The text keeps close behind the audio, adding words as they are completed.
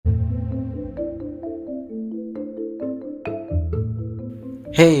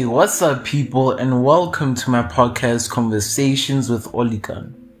Hey, what's up, people, and welcome to my podcast, Conversations with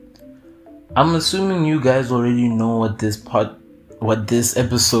Olikan. I'm assuming you guys already know what this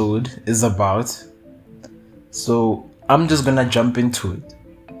episode is about, so I'm just gonna jump into it.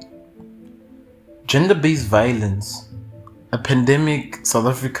 Gender-based violence, a pandemic South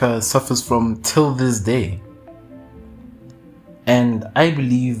Africa suffers from till this day, and I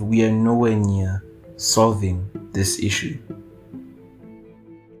believe we are nowhere near solving this issue.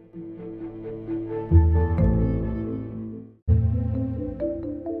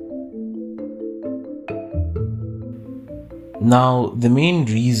 Now, the main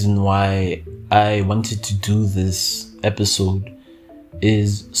reason why I wanted to do this episode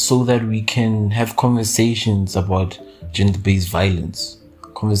is so that we can have conversations about gender-based violence,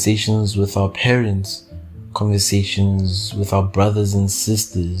 conversations with our parents, conversations with our brothers and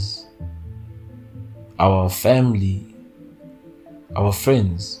sisters, our family, our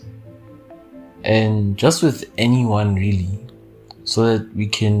friends, and just with anyone really, so that we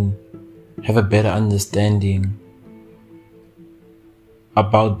can have a better understanding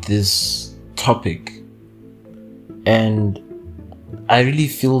about this topic. And I really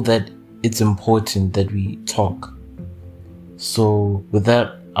feel that it's important that we talk. So with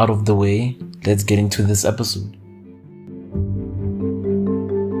that out of the way, let's get into this episode.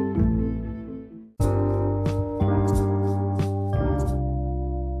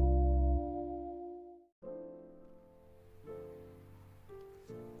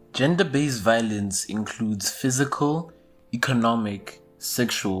 Gender-based violence includes physical, economic,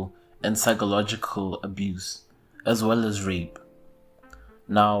 sexual, and psychological abuse, as well as rape.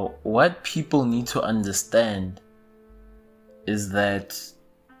 Now, what people need to understand is that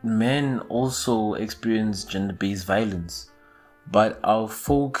men also experience gender-based violence, but our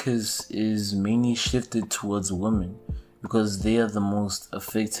focus is mainly shifted towards women because they are the most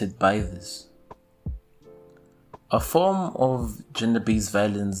affected by this. A form of gender-based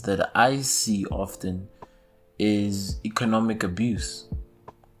violence that I see often is economic abuse,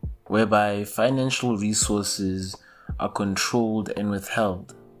 whereby financial resources are controlled and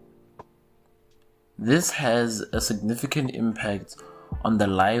withheld. This has a significant impact on the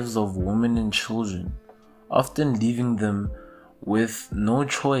lives of women and children, often leaving them with no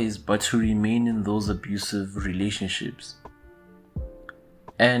choice but to remain in those abusive relationships.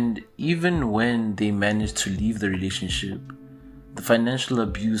 And even when they manage to leave the relationship, the financial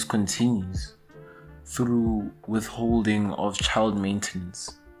abuse continues through withholding of child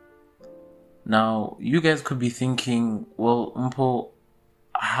maintenance. Now, you guys could be thinking, well, Mpo,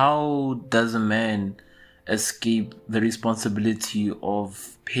 how does a man escape the responsibility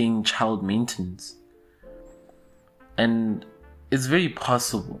of paying child maintenance? And it's very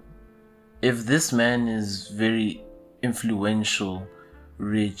possible. If this man is very influential,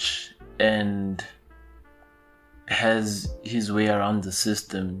 rich, and has his way around the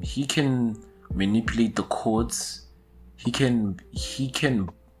system, he can manipulate the courts. He can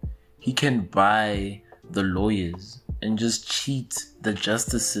buy the lawyers and just cheat the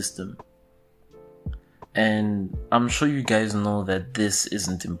justice system. And I'm sure you guys know that this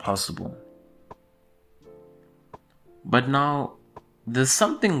isn't impossible. But now, there's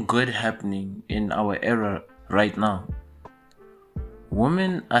something good happening in our era right now.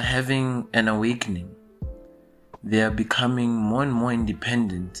 Women are having an awakening. They are becoming more and more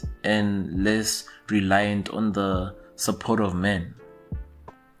independent and less reliant on the support of men.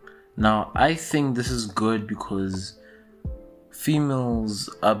 Now, I think this is good because females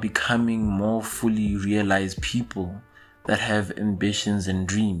are becoming more fully realized people that have ambitions and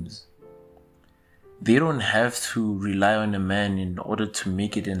dreams. They don't have to rely on a man in order to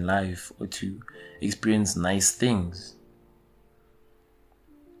make it in life or to experience nice things.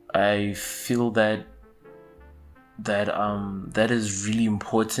 I feel that is really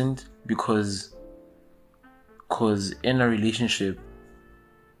important because in a relationship,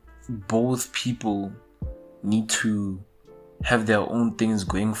 both people need to have their own things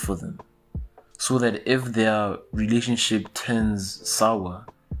going for them, so that if their relationship turns sour,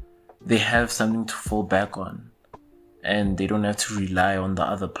 they have something to fall back on and they don't have to rely on the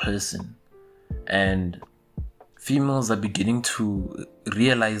other person. And females are beginning to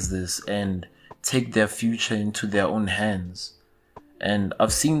realize this and take their future into their own hands. And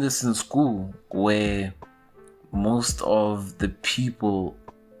I've seen this in school, where most of the people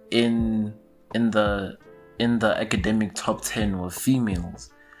in the academic top 10 were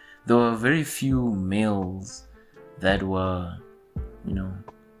females. There were very few males that were,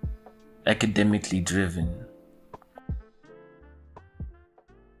 academically driven.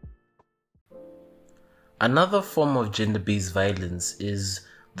 Another form of gender-based violence is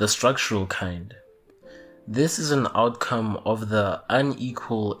the structural kind. This is an outcome of the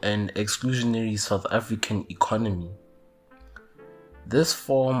unequal and exclusionary South African economy. This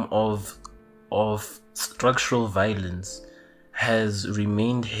form of structural violence has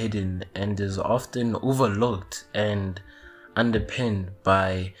remained hidden and is often overlooked and underpinned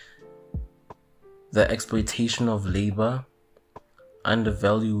by the exploitation of labor,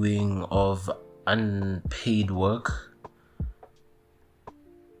 undervaluing of unpaid work,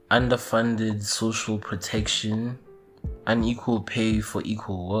 underfunded social protection, unequal pay for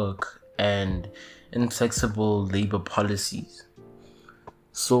equal work, and inflexible labor policies.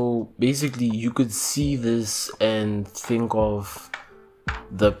 So basically, you could see this and think of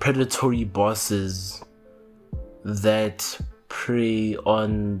the predatory bosses that prey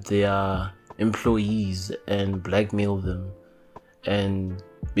on their employees and blackmail them and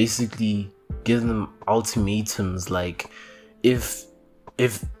basically give them ultimatums like, if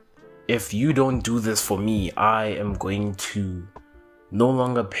you don't do this for me, I am going to no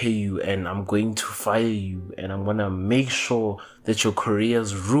longer pay you and I'm going to fire you and I'm gonna make sure that your career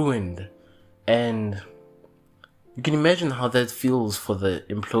is ruined. And you can imagine how that feels for the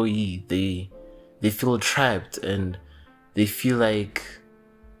employee. They feel trapped and they feel like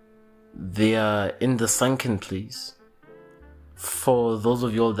they are in the sunken place. For those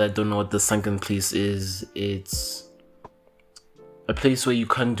of y'all that don't know what the sunken place is, it's a place where you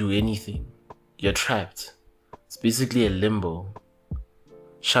can't do anything. You're trapped. It's basically a limbo.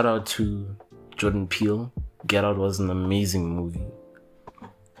 Shout out to Jordan Peele. Get Out was an amazing movie.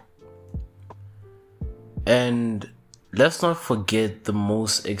 And let's not forget the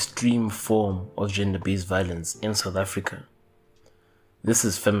most extreme form of gender-based violence in South Africa. This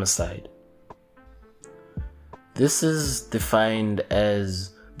is femicide. This is defined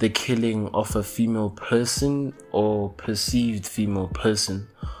as the killing of a female person or perceived female person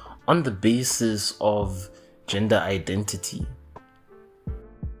on the basis of gender identity.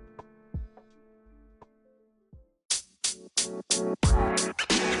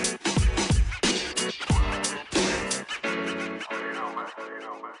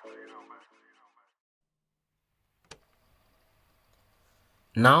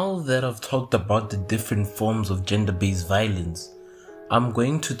 Now that I've talked about the different forms of gender-based violence, I'm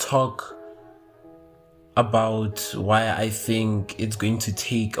going to talk about why I think it's going to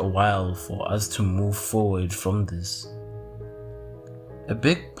take a while for us to move forward from this. A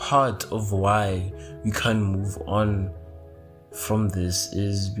big part of why we can't move on from this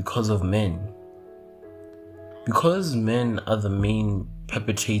is because of men. Because men are the main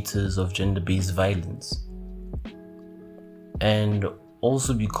perpetrators of gender-based violence. And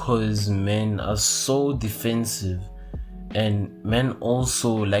also because men are so defensive, and men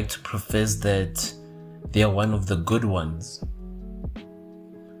also like to profess that they are one of the good ones.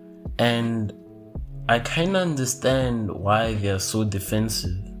 And I kind of understand why they are so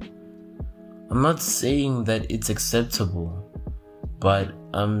defensive. I'm not saying that it's acceptable, but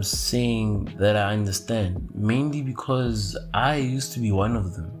I'm saying that I understand, mainly because I used to be one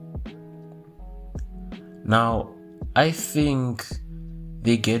of them. Now, I think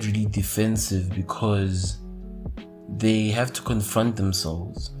they get really defensive because they have to confront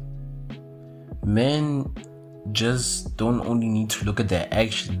themselves. Men just don't only need to look at their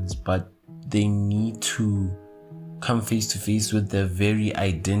actions, but they need to come face to face with their very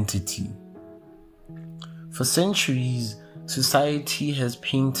identity. For centuries, society has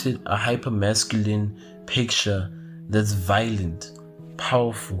painted a hypermasculine picture that's violent,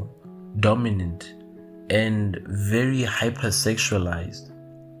 powerful, dominant, and very hypersexualized.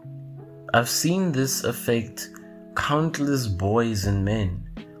 I've seen this affect countless boys and men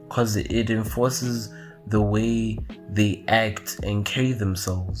because it enforces the way they act and carry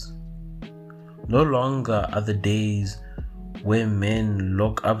themselves. No longer are the days where men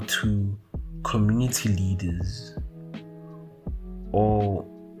look up to community leaders or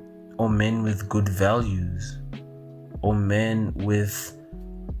men with good values or men with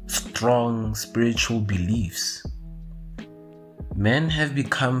strong spiritual beliefs. Men have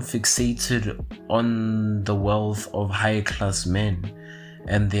become fixated on the wealth of higher class men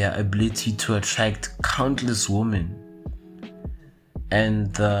and their ability to attract countless women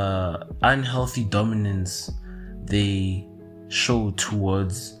and the unhealthy dominance they show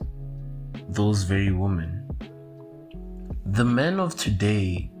towards those very women. The men of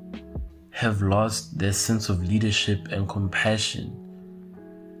today have lost their sense of leadership and compassion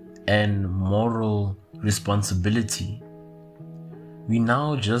and moral responsibility. We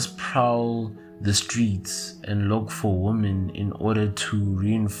now just prowl the streets and look for women in order to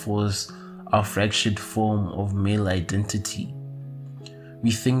reinforce our fractured form of male identity.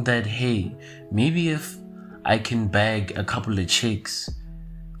 We think that, hey, maybe if I can bag a couple of chicks,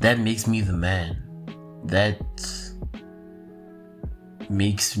 that makes me the man. That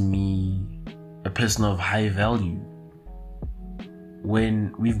makes me a person of high value,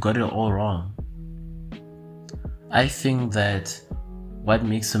 when we've got it all wrong. I think that what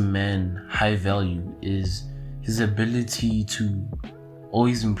makes a man high value is his ability to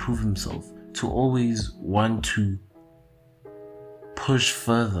always improve himself, to always want to push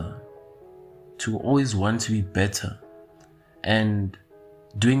further, to always want to be better, and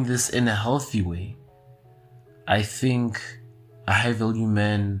doing this in a healthy way. I think a high value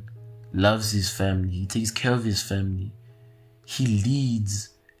man loves his family, he takes care of his family, he leads,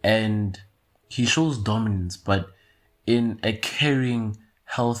 and he shows dominance, but in a caring,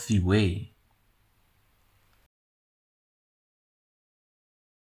 healthy way.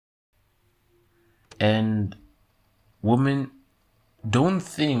 And women, don't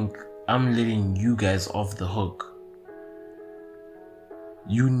think I'm letting you guys off the hook.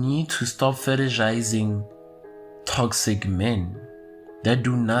 You need to stop fetishizing toxic men that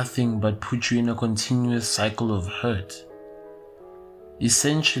do nothing but put you in a continuous cycle of hurt.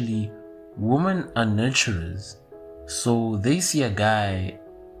 Essentially, women are nurturers, so they see a guy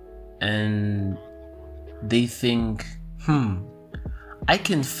and they think, I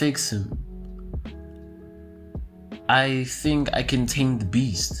can fix him. I think I can tame the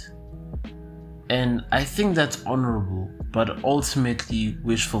beast. And I think that's honorable, but ultimately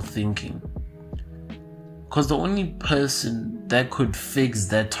wishful thinking. Because the only person that could fix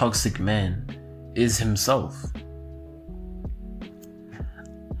that toxic man is himself.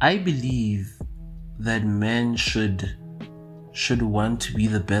 I believe that men should want to be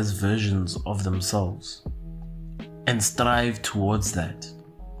the best versions of themselves and strive towards that.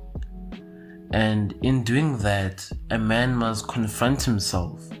 And in doing that, a man must confront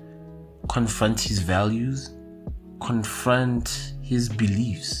himself, confront his values, confront his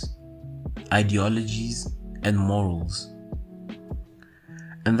beliefs, ideologies, and morals.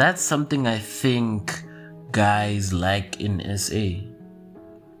 And that's something I think guys lack in SA.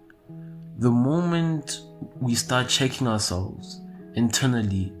 The moment we start checking ourselves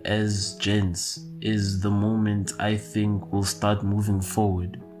internally as gents is the moment I think we'll start moving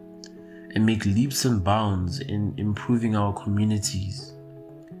forward and make leaps and bounds in improving our communities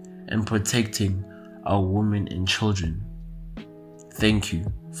and protecting our women and children. Thank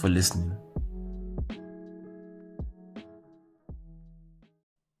you for listening.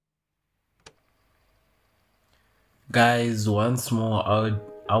 Guys, once more,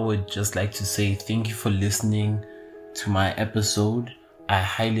 I would just like to say thank you for listening to my episode. I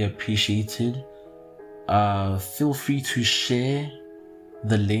highly appreciate it. Feel free to share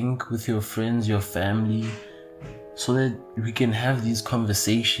the link with your friends, your family, so that we can have these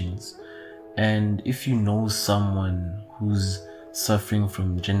conversations. And if you know someone who's suffering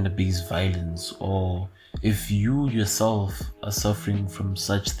from gender-based violence, or if you yourself are suffering from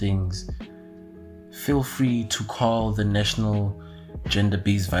such things, feel free to call the National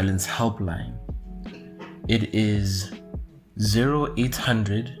Gender-Based Violence Helpline. It is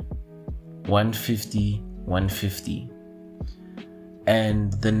 0800 150 150.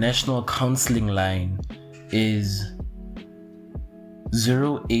 And the National Counseling Line is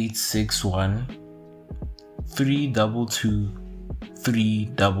 0861 322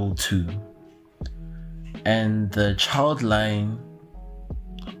 322. And the child line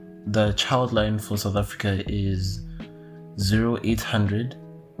for South Africa is 0800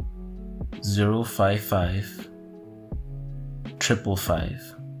 055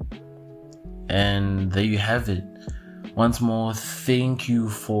 555. And there you have it. Once more, thank you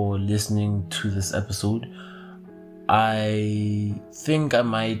for listening to this episode. I think I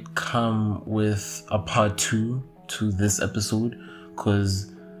might come with a part 2 to this episode,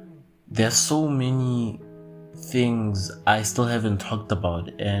 because there's so many things I still haven't talked about,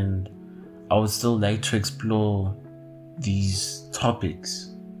 and I would still like to explore these topics.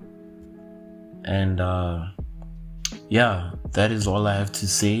 And that is all I have to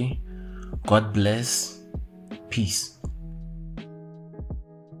say. God bless. Peace.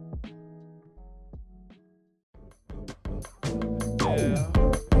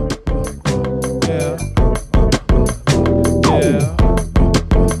 Yeah.